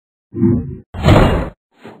A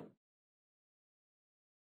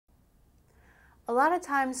lot of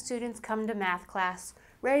times students come to math class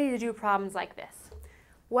ready to do problems like this.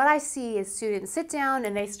 What I see is students sit down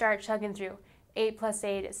and they start chugging through. 8 plus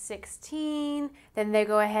 8 is 16, then they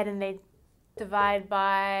go ahead and they divide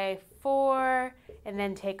by 4, and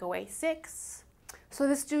then take away 6. So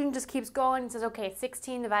the student just keeps going and says, okay,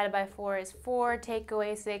 16 divided by 4 is 4, take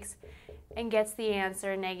away 6, and gets the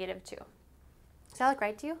answer -2. Does that look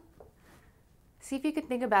right to you? See if you can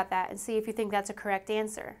think about that and see if you think that's a correct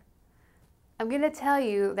answer. I'm going to tell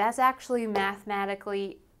you that's actually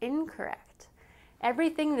mathematically incorrect.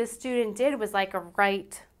 Everything this student did was like a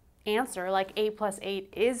right answer, like 8 plus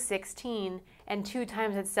 8 is 16 and 2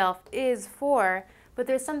 times itself is 4, but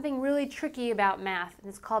there's something really tricky about math, and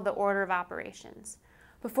it's called the order of operations.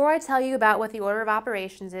 Before I tell you about what the order of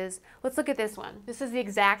operations is, let's look at this one. This is the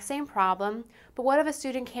exact same problem, but what if a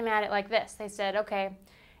student came at it like this? They said, okay,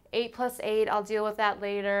 8 plus 8, I'll deal with that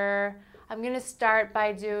later. I'm going to start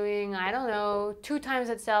by doing, I don't know, 2 times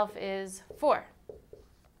itself is 4,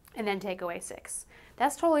 and then take away 6.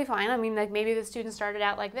 That's totally fine. I mean, like maybe the student started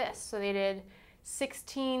out like this. So they did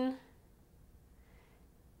 16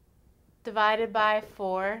 divided by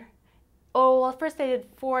 4. Oh, well, first they did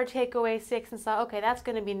 4 take away 6 and saw, okay, that's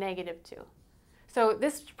going to be -2. So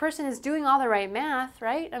this person is doing all the right math,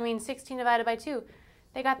 right? I mean, 16 divided by 2.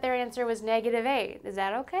 They got their answer was -8. Is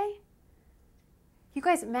that okay? You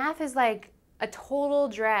guys, math is like a total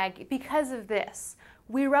drag because of this.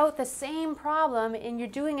 We wrote the same problem and you're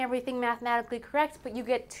doing everything mathematically correct, but you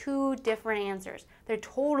get 2 different answers. They're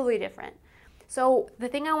totally different. So the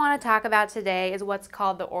thing I want to talk about today is what's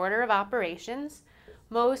called the order of operations.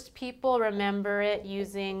 Most people remember it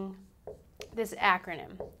using this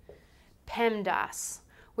acronym, Pemdas,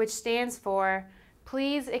 which stands for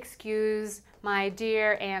Please Excuse My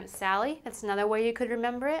Dear Aunt Sally. That's another way you could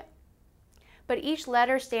remember it. But each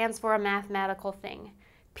letter stands for a mathematical thing.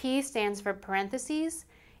 P stands for parentheses,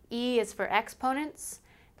 E is for exponents,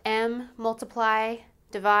 M, multiply,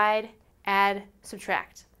 divide, add,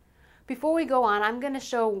 subtract. Before we go on, I'm going to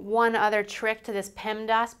show one other trick to this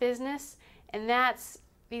PEMDAS business, and that's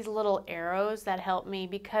these little arrows that help me,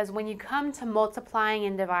 because when you come to multiplying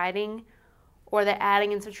and dividing, or the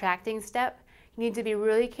adding and subtracting step, you need to be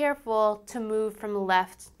really careful to move from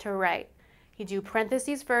left to right. You do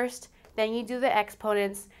parentheses first, then you do the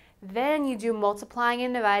exponents, then you do multiplying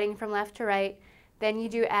and dividing from left to right, then you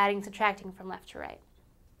do adding and subtracting from left to right.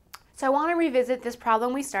 So I want to revisit this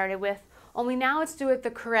problem we started with, only now let's do it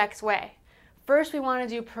the correct way. First we want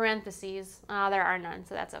to do parentheses. There are none,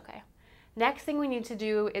 so that's okay. Next thing we need to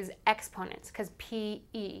do is exponents, because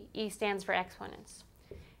P-E, E stands for exponents.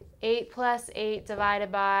 8 plus 8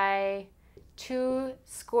 divided by 2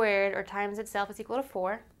 squared, or times itself, is equal to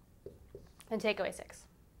 4, and take away 6.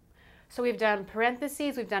 So we've done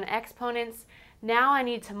parentheses, we've done exponents. Now I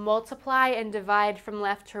need to multiply and divide from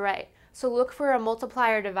left to right. So look for a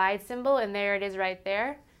multiply or divide symbol, and there it is right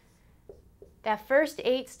there. That first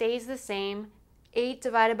 8 stays the same. 8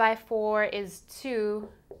 divided by 4 is 2,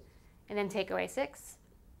 and then take away 6.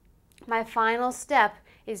 My final step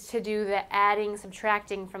is to do the adding,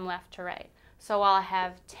 subtracting from left to right. So I'll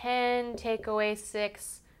have 10 take away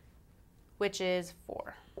 6, which is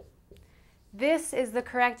 4. This is the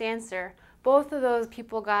correct answer. Both of those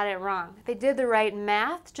people got it wrong. They did the right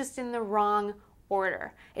math, just in the wrong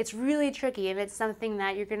order. It's really tricky, and it's something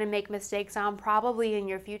that you're going to make mistakes on probably in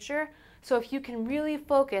your future. So if you can really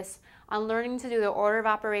focus on learning to do the order of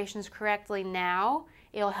operations correctly now,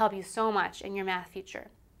 it'll help you so much in your math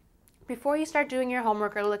future. Before you start doing your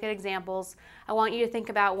homework or look at examples, I want you to think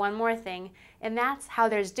about one more thing, and that's how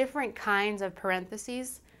there's different kinds of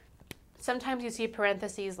parentheses. Sometimes you see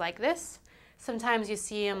parentheses like this. Sometimes you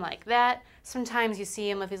see them like that. Sometimes you see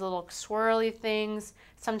them with these little swirly things.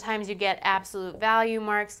 Sometimes you get absolute value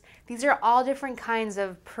marks. These are all different kinds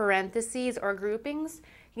of parentheses or groupings.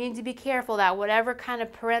 You need to be careful that whatever kind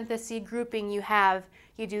of parenthesis grouping you have,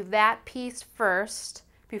 you do that piece first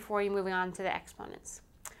before you're moving on to the exponents.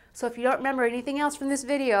 So if you don't remember anything else from this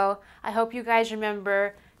video, I hope you guys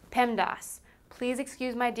remember PEMDAS. Please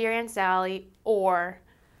excuse my dear Aunt Sally, or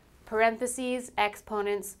parentheses,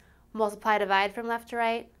 exponents, multiply, divide from left to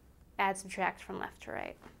right, add, subtract from left to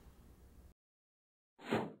right.